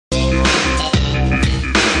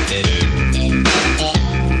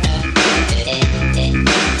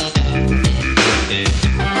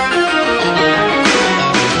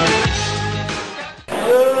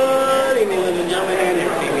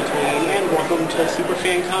to Super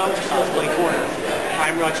Fancom's Cosplay Corner.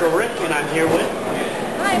 I'm Retro Rick, and I'm here with...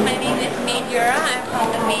 Hi, my name is Maid Yura. I'm from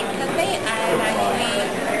the Maid Cafe. I'm actually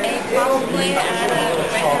a cosplay at a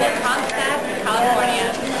resident concept in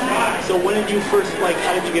California. So when did you first,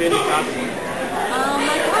 how did you get into cosplay?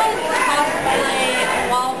 I tried cosplay a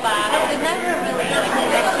while back. It never really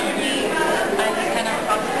interested me. I just kind of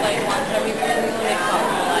cosplay once every blue, they call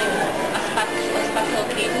it a special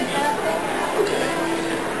occasion kind of thing. Okay.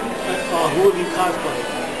 Who have you cosplayed?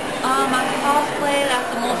 I cosplayed, that's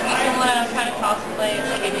the most recent one I'm trying to cosplay, is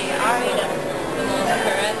Ari, that's the most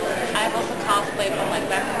current. I've also cosplayed from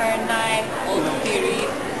Vampire Knight, old series.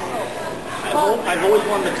 I've always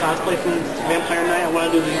wanted to cosplay from Vampire Knight. I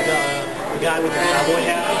want to do the guy with the cowboy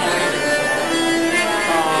hat.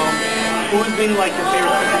 Who's been your favorite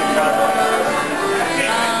person to cosplay?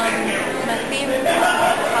 My favorite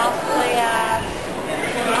cosplay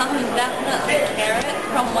definitely Carrot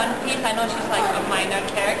from One Piece. I know she's a minor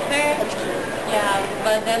character. Yeah,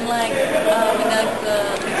 but then they've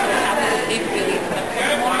released the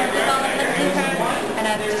more development in her, and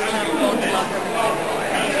I just have grown to love her more.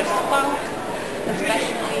 Her spunk,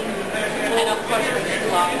 especially, and of course her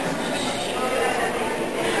vlogs.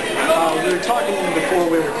 We were talking before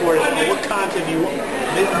we recorded. What cons have you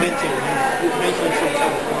been to? You've mentioned from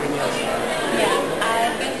California. Yeah,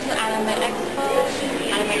 I've been to Anime Expo,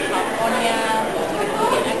 Anime California,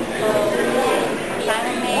 Expo,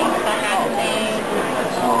 Anime, Black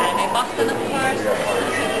Anime Boston, of course,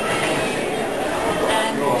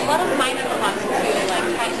 and a lot of minor cons too, like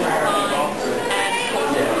Titan and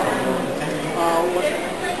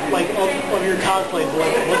of your cosplays,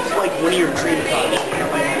 what's one of your dream cosplays?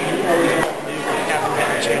 You always want to do, haven't had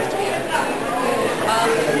a chance to yet.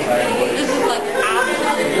 This is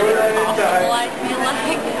absolutely awful, I feel like.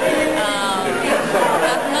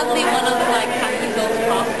 Definitely one of Kakuzo's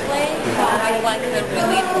cosplay. I like the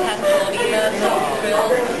really intense Lolita, so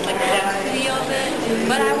thrilled, density of it.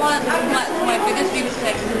 But I want, my biggest dream is to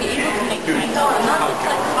be able to make myself, and not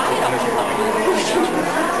just buy it off something.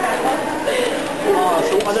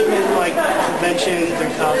 So other than conventions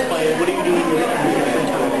and cosplay, what do you do in your free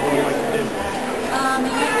time? What do you like to do? In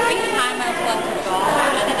my free time, I like to draw,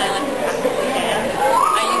 and then I like to practice dance.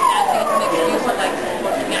 I use dancing as an excuse of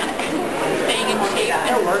working out, staying in shape,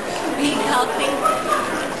 and being healthy,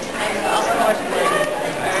 and of course work.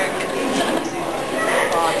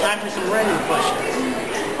 Time for some random questions.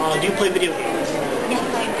 Do you play video games? Yes,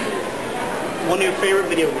 I do. One of your favorite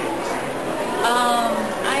video games?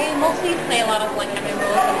 I mostly play a lot of MMOs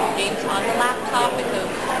and games on the laptop because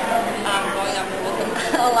growing up I wasn't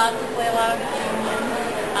allowed to play a lot of games.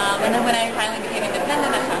 And then when I finally became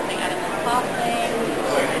independent, I started playing Animal Crossing.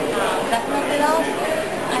 Definitely else,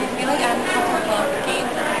 I feel like I'm a lot of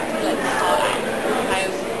games that I actually thought out. I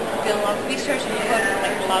did a lot of research and put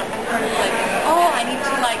a lot of effort. I need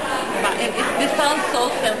to this sounds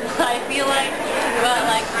so simple. I feel but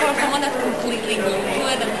for someone that's completely new to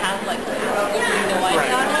it and has absolutely no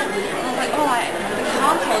idea on it, the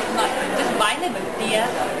console is not just buying it with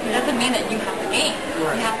DS. It doesn't mean that you have the game. You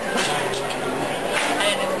have to buy it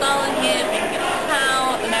and installing it, making it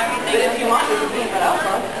count, and everything.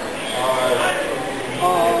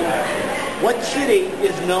 What city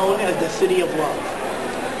is known as the City of Love?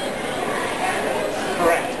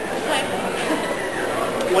 Correct.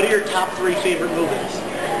 What are your top 3 favorite movies?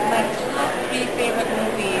 My top 3 favorite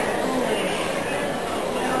movies.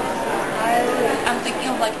 I'm thinking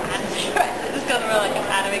of anime. Just go to an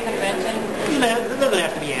anime convention. It doesn't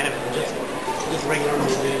have to be anime, just regular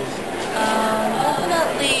movies.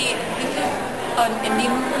 Definitely, this is an indie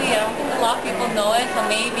movie. I don't think a lot of people know it, so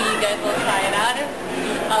maybe you guys will try it out.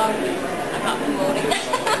 I'm not promoting.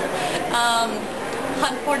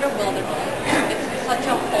 Hunt for the Wilderness. It's such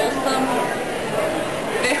a wholesome,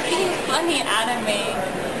 very funny anime.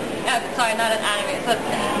 Sorry, not an anime, it's a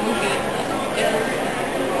movie. It's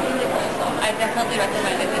really awesome. I definitely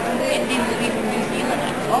recommend it. It's an indie movie from New Zealand,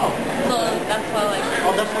 actually. Oh. So that's why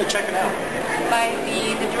I'll definitely check it out. By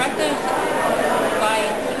the director's by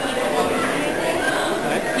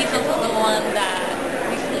he's also the one that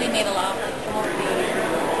recently made a lot of some of the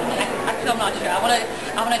actually I'm not sure. I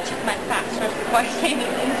wanna check my facts first before I say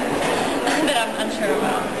anything that I'm unsure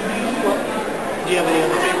about. Well, do you have any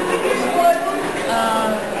other favorite movies?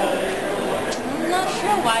 I'm not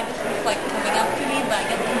sure why this is coming up to me, but I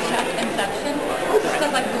guess Inception. Just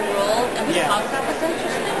because the world and the concept is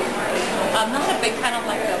interesting. I'm not a big fan of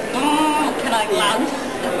loud.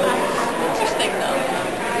 Interesting though.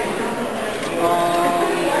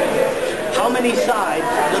 How many sides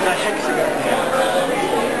does a hexagon have?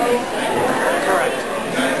 Correct.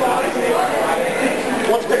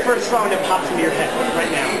 What's the first song that pops into your head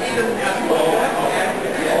right now? It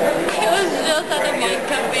was just at the main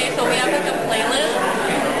cafe, so we have like a playlist.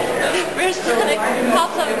 The first thing that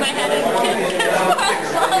pops up in my head is Kiss Spark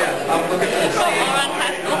song. So Lauren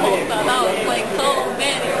has the whole song. That was like so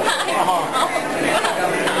many times. All throughout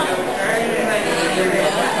town.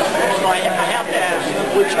 So I have to ask,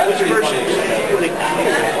 which version would it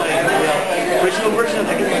play? The original version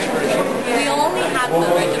or the English version? We only had the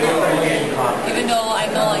original version, even though I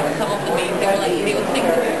know like some of the main, they would sing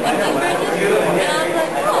the English version. And I was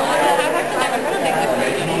like, oh, I've actually never heard of the English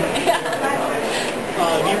version.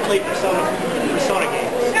 Do you play Persona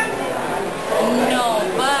games? No,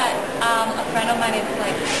 but a friend of mine is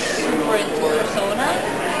like super into Persona,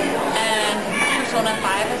 and Persona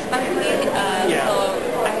 5 especially. Yeah. So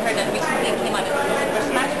I heard that recently it came out in Super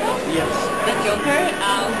Smash Bros. Yes. The Joker.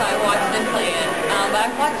 So I watched them play it. But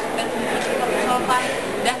I've watched bits and pieces of Persona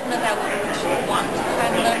 5. Definitely I would want to try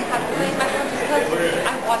to learn how to play Smash Bros. Because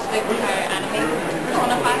I've watched the entire anime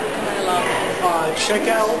Persona 5 and I love it. Check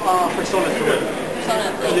out Persona 3.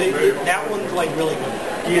 That one's like really good.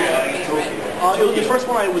 It was the first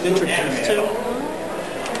one I was introduced to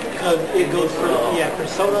because it goes for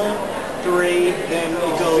Persona 3, then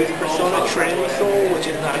it goes Persona Transsoul, which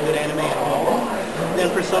is not a good anime at all.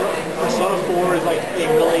 Then Persona 4 is like a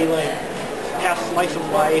really like half slice of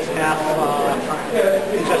life, half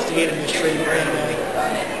investigative mystery anime.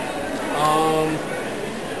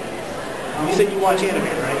 You said you watch anime,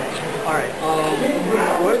 right? Alright,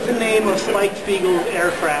 what is the name of Spike Spiegel's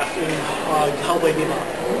aircraft in Cowboy Bebop?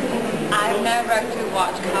 I've never actually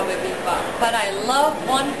watched Cowboy Bebop, but I love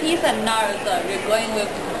One Piece and Naruto. We're going with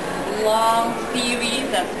long series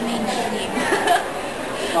that's mainstream.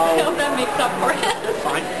 I hope that makes up for it.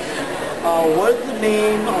 Fine. What is the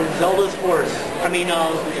name of Zelda's horse? I mean,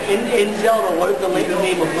 in Zelda, what is the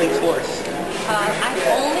name of Link's horse? I've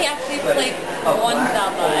only actually played one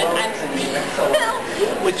Zelda, and I'm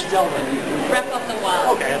Which Zelda? Breath of the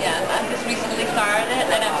Wild. Okay. Yeah, I just recently started it,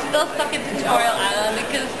 and I'm still stuck in Tutorial Island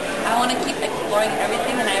because I want to keep exploring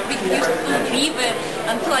everything, and I refuse to leave it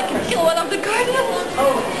until I can kill one of the guardians.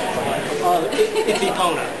 It's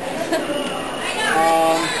Epona.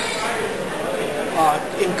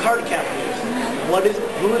 In card captors,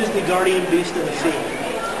 who is the guardian beast of the sea?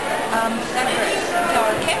 Cerberus.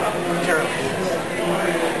 Or Carol. Carol.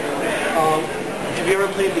 Have you ever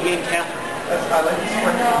played the game Catherine? No,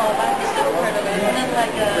 but I think I've heard of it. Isn't it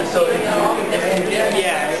like a serial mystery?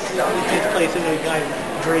 Yeah, it takes place in a guy's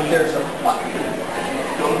dream.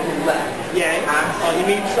 Yeah, he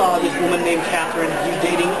meets this woman named Catherine. He's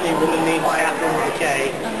dating a woman named Catherine with a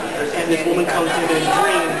K. And this woman comes to him in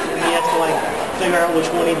dreams, and he has to like figure out which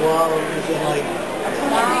one he loves, and like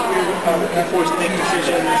you're forced to make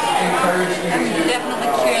decisions. I'm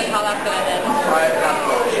definitely curious how that's going to end.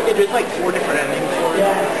 There's like 4 different endings for it.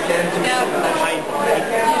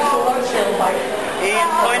 And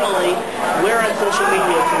finally, where on social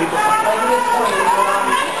media can people find you? You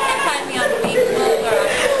can find me on Facebook or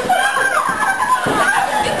I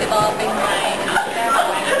haven't been developing my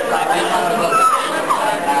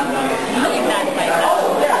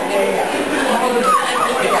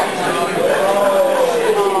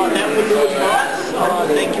That would do it for us.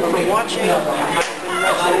 Thank you for watching.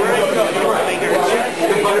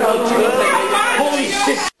 Holy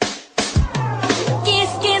shit!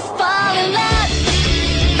 Kiss, kiss, fall in love.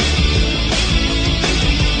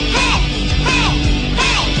 Hey, hey, hey.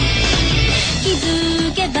 気づ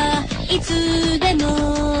けばいつで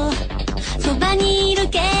もそばにいる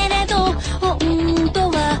けれど本当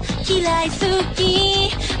は嫌い好き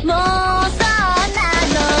もう